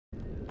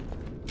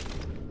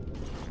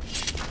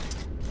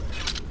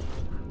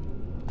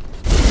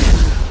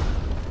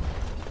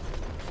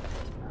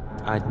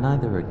I'd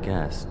neither a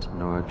guest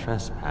nor a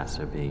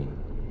trespasser be.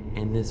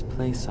 In this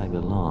place I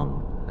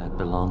belong, that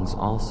belongs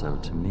also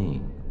to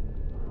me.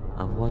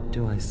 Of what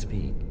do I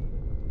speak?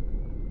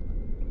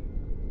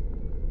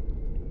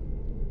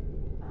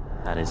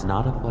 That is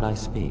not of what I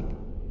speak.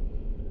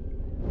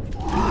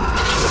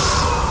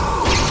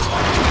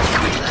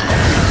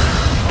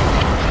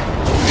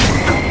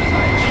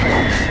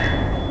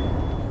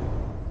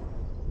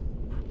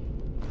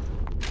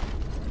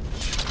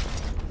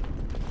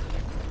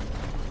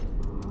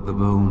 The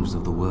bones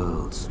of the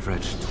world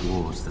stretch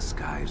towards the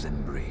sky's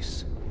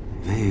embrace,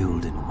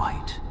 veiled in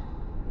white,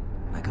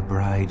 like a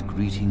bride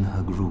greeting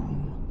her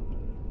groom.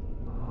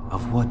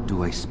 Of what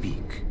do I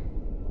speak?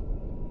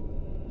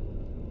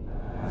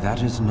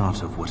 That is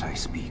not of what I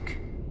speak.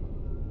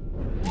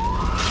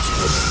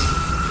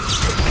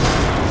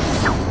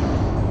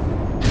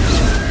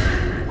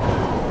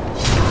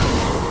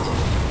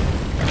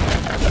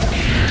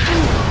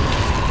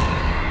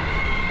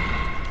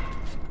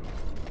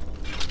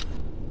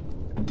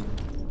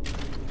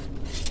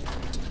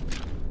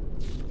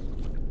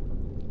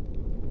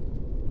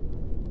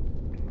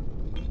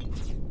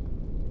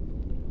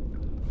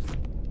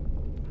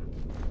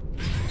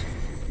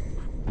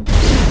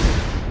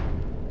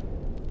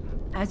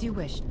 As you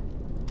wish.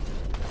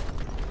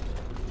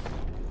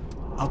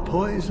 A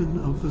poison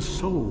of the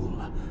soul,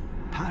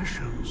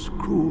 passion's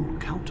cruel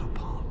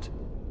counterpart.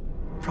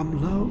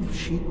 From love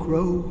she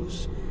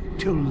grows,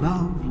 till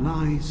love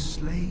lies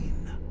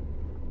slain.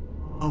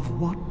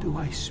 Of what do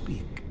I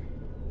speak?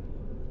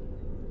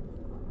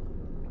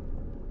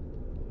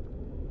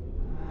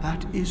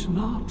 That is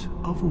not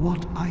of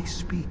what I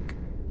speak.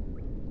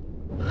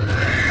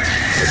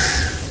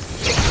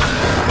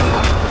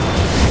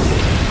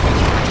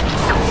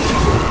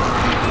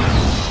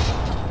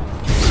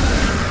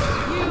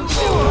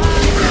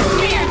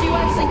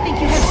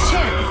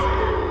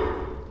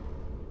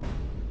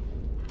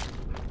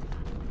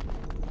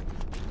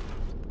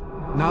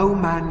 No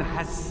man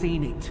has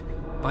seen it,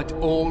 but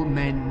all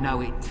men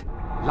know it.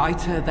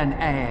 Lighter than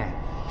air,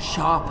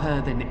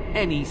 sharper than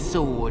any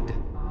sword.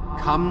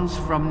 Comes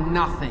from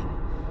nothing,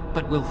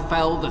 but will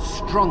fell the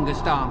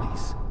strongest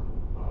armies.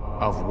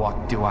 Of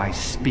what do I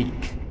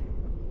speak?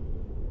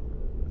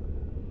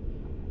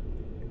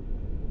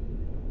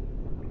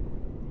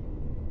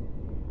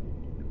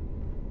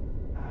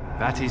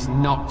 That is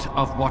not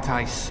of what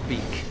I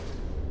speak.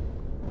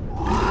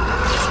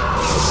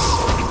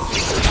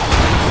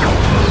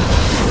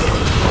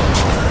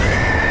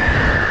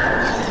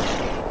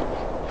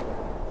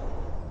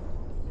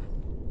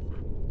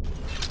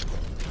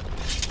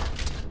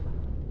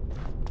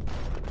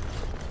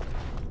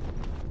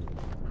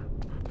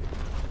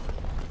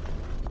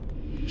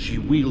 She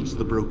wields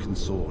the broken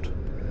sword,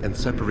 and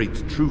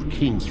separates true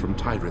kings from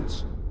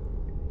tyrants.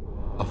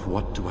 Of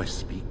what do I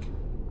speak?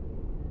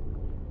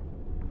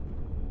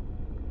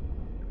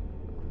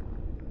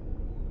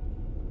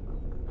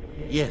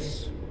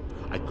 Yes,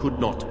 I could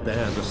not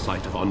bear the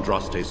sight of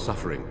Andraste's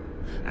suffering,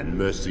 and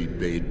mercy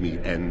bade me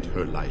end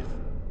her life.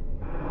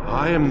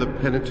 I am the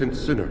penitent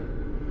sinner,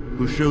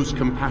 who shows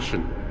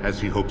compassion as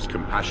he hopes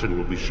compassion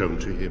will be shown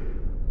to him.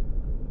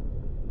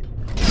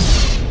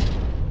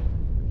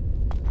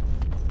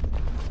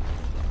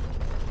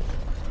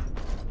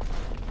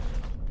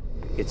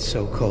 It's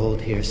so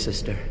cold here,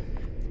 sister.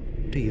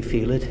 Do you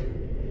feel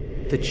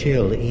it? The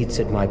chill eats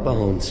at my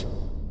bones.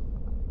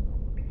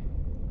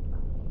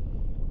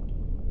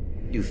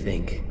 You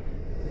think,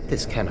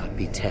 this cannot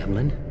be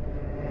Tamlin.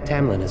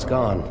 Tamlin is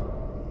gone.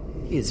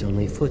 He is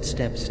only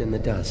footsteps in the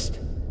dust.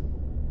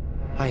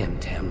 I am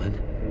Tamlin,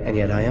 and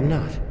yet I am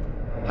not.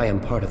 I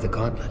am part of the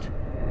Gauntlet,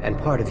 and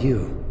part of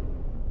you.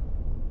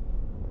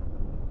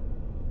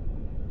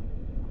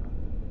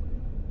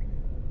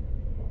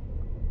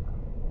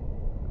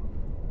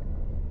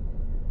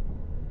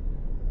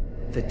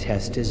 The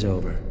test is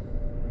over.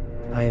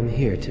 I am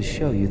here to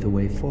show you the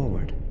way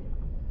forward.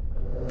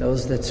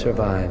 Those that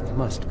survive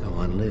must go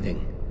on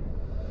living.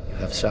 You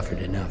have suffered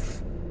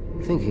enough,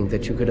 thinking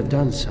that you could have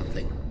done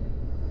something.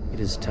 It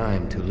is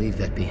time to leave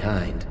that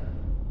behind.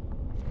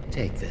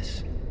 Take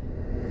this.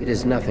 It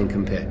is nothing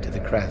compared to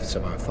the crafts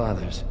of our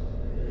fathers,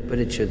 but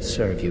it should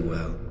serve you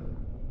well.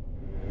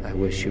 I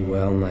wish you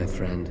well, my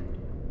friend.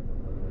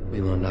 We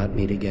will not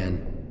meet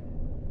again.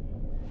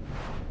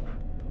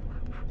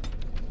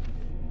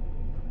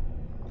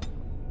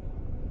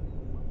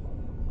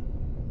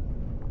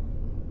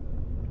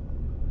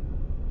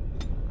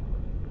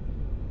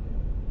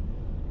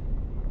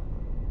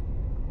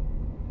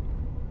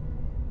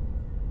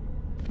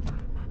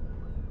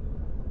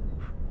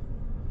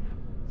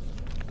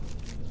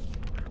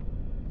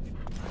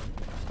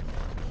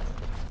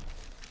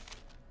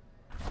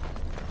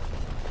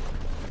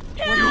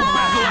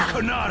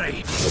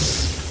 Konari!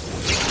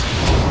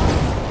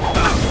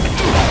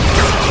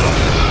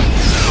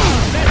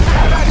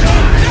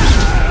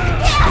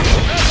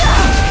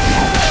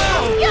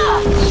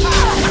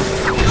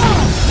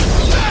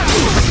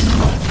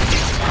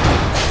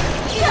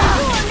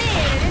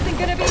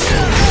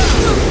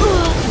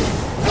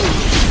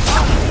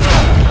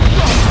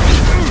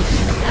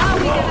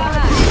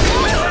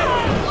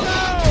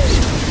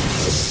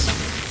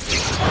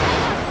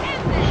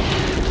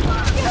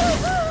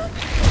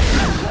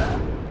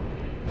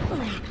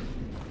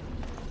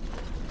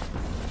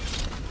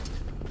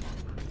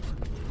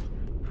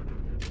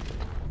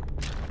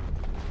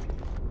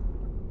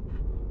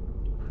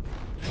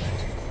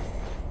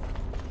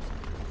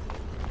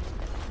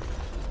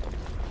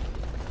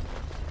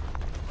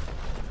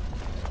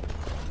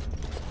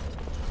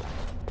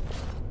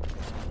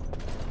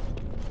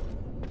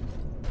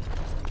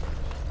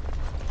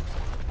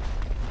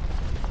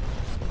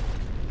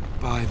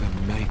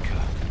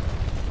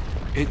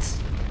 It's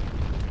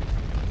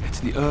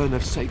the urn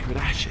of sacred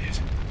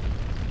ashes.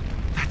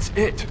 That's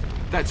it.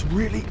 That's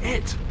really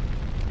it.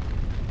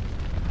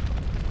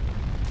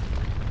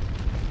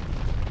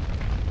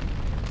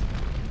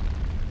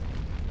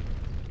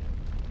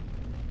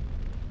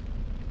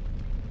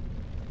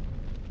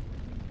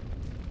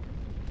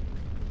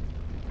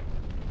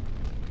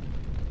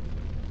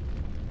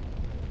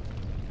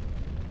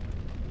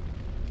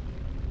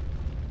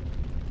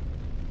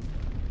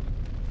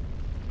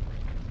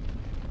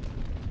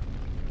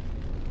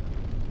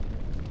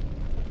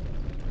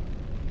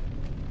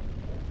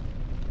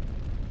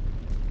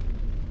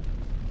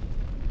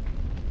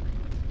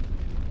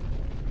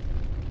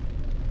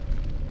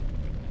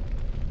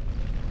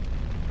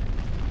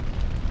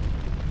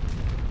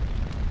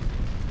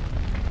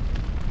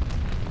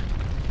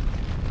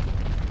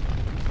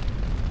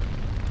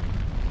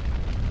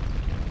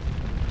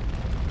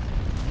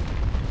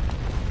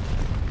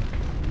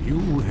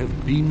 You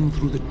have been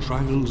through the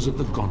trials of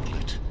the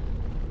Gauntlet.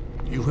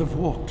 You have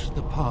walked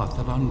the path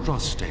of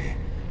Andraste,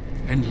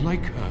 and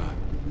like her,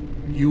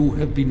 you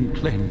have been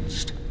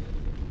cleansed.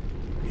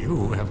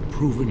 You have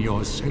proven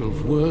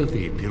yourself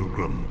worthy,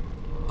 Pilgrim.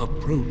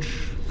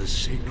 Approach the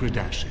sacred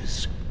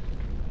ashes.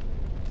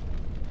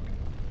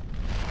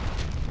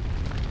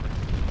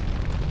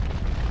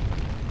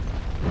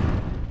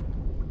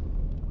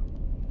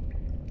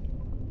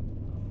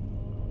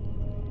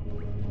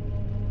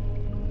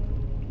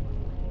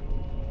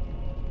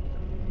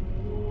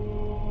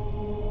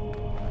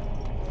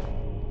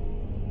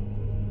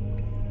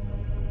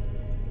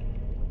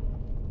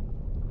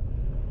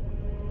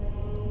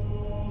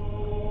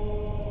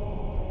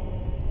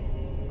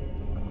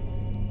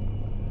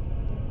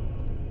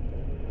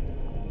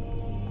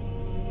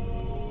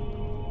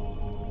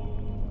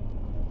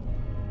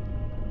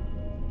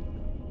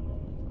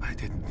 I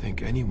didn't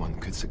think anyone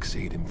could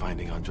succeed in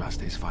finding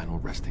Andraste's final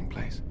resting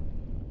place.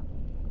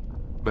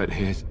 But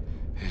here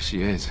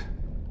she is.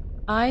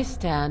 I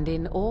stand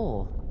in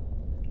awe.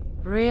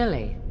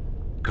 Really?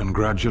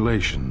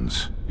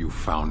 Congratulations, you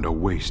found a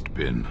waste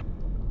bin.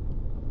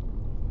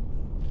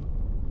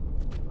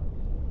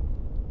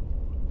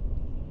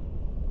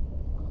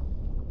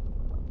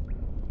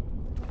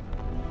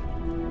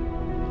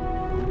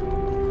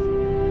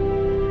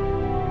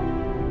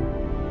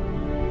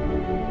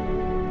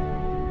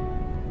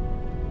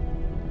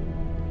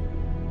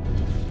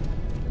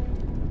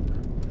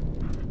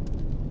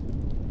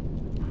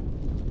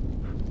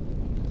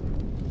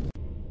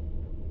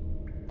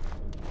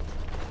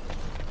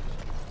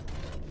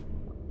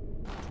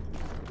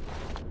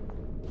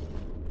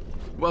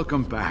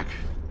 Welcome back.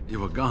 You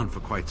were gone for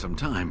quite some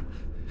time.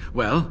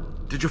 Well,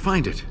 did you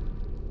find it?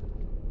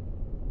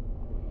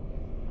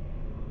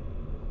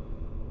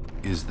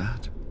 Is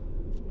that?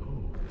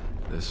 Oh,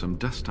 there's some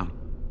dust on...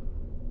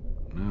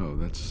 No,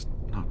 that's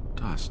not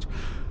dust.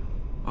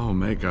 Oh,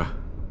 Maker,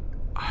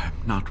 I'm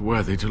not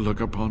worthy to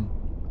look upon.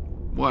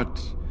 What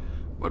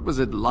was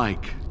it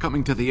like,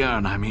 coming to the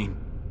urn, I mean?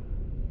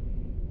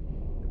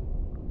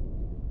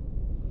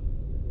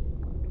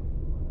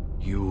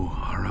 You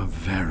are a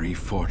very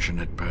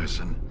fortunate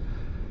person.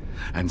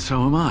 And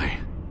so am I.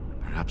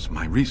 Perhaps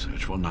my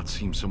research will not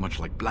seem so much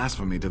like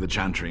blasphemy to the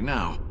Chantry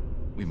now.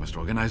 We must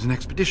organize an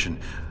expedition.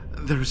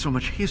 There is so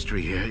much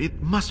history here,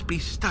 it must be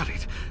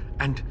studied.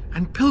 And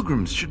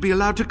pilgrims should be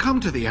allowed to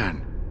come to the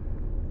urn.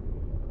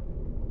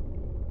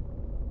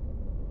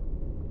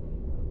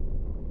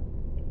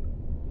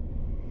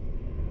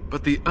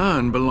 But the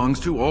urn belongs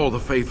to all the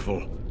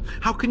faithful.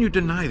 How can you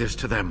deny this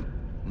to them?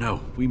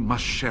 No, we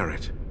must share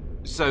it.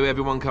 So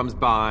everyone comes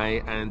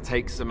by and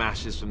takes some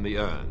ashes from the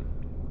urn.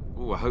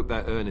 Ooh, I hope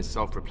that urn is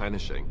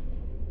self-replenishing.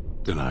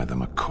 Deny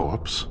them a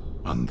corpse?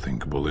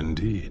 Unthinkable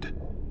indeed.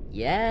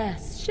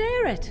 Yes,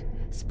 share it.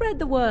 Spread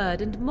the word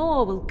and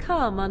more will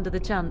come under the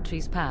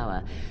Chantry's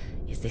power.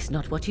 Is this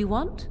not what you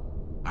want?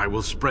 I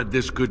will spread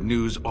this good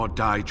news or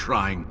die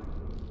trying.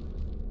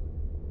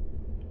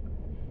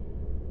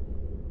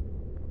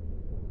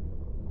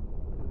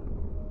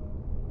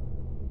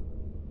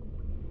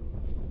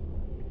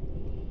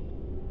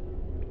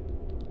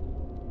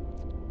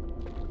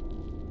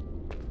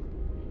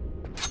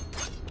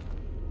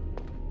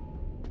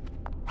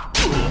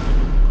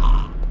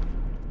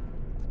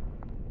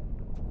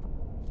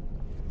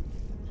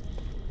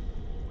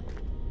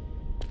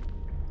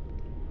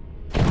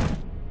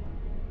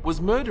 Was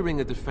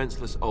murdering a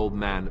defenseless old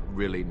man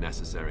really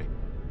necessary?